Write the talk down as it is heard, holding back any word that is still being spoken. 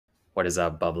What is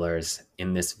up, bubblers?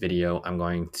 In this video, I'm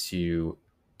going to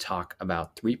talk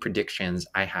about 3 predictions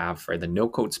I have for the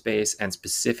no-code space and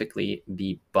specifically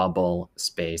the bubble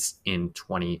space in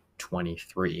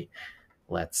 2023.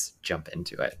 Let's jump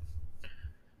into it.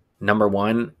 Number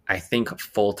one, I think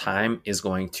full-time is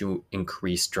going to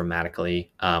increase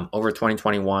dramatically. Over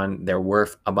 2021, there were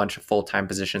a bunch of full-time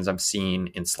positions I've seen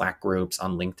in Slack groups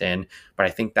on LinkedIn, but I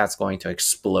think that's going to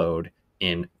explode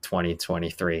in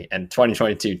 2023 and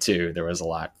 2022 too. There was a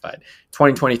lot, but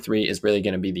 2023 is really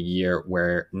going to be the year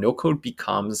where no code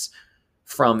becomes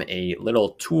from a little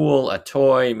tool, a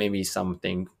toy, maybe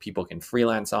something people can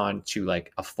freelance on to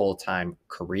like a full-time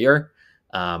career.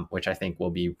 Which I think will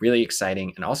be really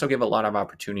exciting and also give a lot of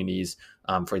opportunities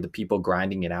for the people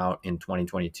grinding it out in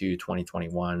 2022,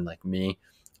 2021, like me,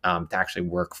 to actually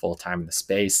work full time in the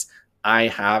space. I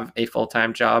have a full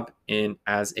time job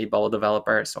as a bubble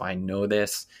developer, so I know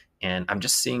this, and I'm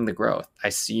just seeing the growth. I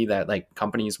see that like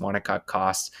companies want to cut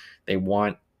costs, they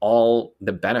want all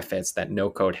the benefits that no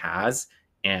code has.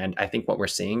 And I think what we're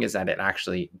seeing is that it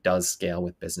actually does scale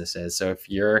with businesses. So if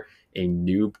you're a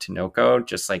noob to no code,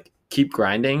 just like keep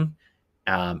grinding.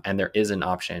 And there is an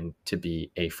option to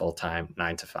be a full-time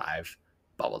 9 to 5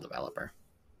 bubble developer.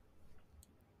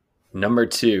 Number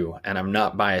 2, and I'm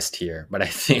not biased here, but I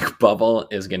think Bubble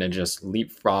is going to just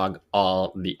leapfrog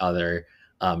all the other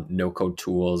no-code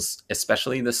tools,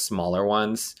 especially the smaller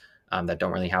ones that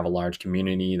don't really have a large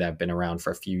community, that have been around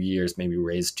for a few years, maybe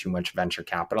raised too much venture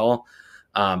capital.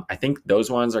 I think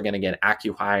those ones are going to get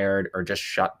acqui-hired or just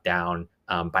shut down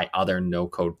by other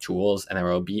no-code tools, and there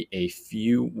will be a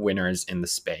few winners in the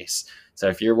space. So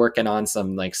if you're working on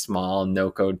some like small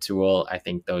no-code tool, I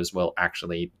think those will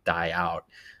actually die out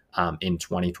in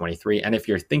 2023. And if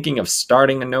you're thinking of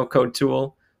starting a no-code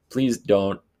tool, please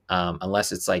don't,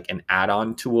 unless it's like an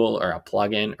add-on tool or a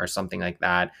plugin or something like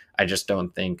that. I just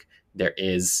don't think there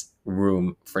is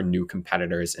room for new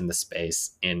competitors in the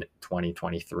space in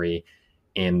 2023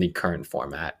 in the current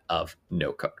format of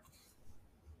no code.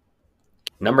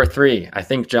 Number 3, I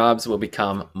think jobs will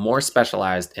become more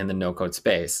specialized in the no-code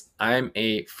space. I'm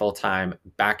a full-time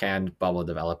backend bubble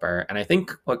developer, and I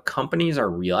think what companies are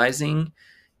realizing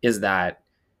is that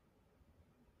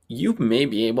you may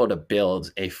be able to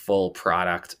build a full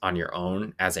product on your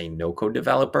own as a no-code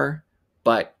developer,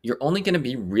 but you're only going to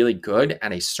be really good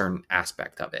at a certain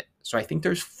aspect of it. So I think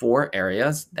there's 4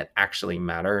 areas that actually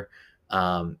matter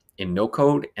in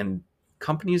no-code, and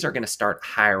companies are going to start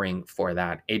hiring for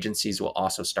that. Agencies will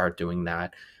also start doing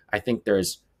that. I think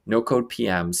there's no-code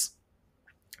PMs,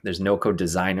 there's no-code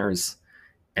designers,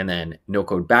 and then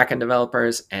no-code backend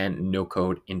developers and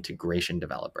no-code integration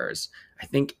developers. I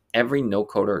think every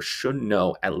no-coder should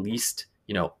know at least,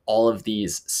 all of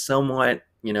these somewhat,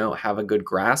 have a good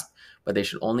grasp, but they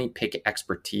should only pick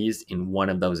expertise in one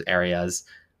of those areas.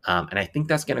 And I think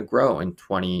that's going to grow in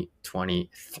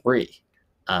 2023.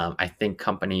 I think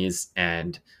companies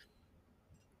and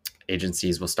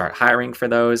agencies will start hiring for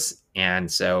those. And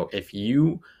so if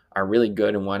you are really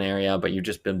good in one area, but you've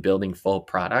just been building full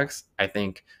products, I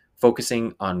think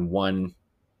focusing on one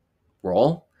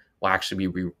role will actually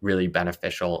be really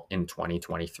beneficial in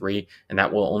 2023. And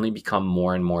that will only become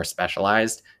more and more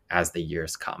specialized as the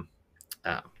years come.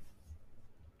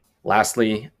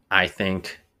 Lastly, I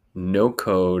think no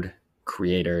code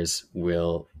creators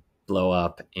will blow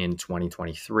up in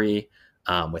 2023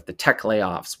 with the tech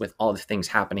layoffs, with all the things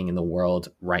happening in the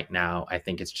world right now. I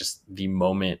think it's just the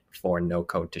moment for no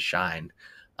code to shine.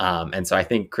 And so I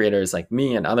think creators like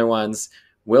me and other ones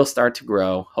will start to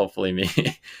grow, hopefully me.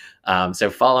 So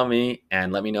follow me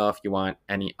and let me know if you want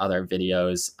any other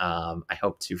videos. I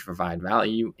hope to provide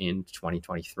value in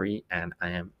 2023, and I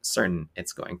am certain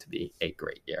it's going to be a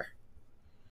great year.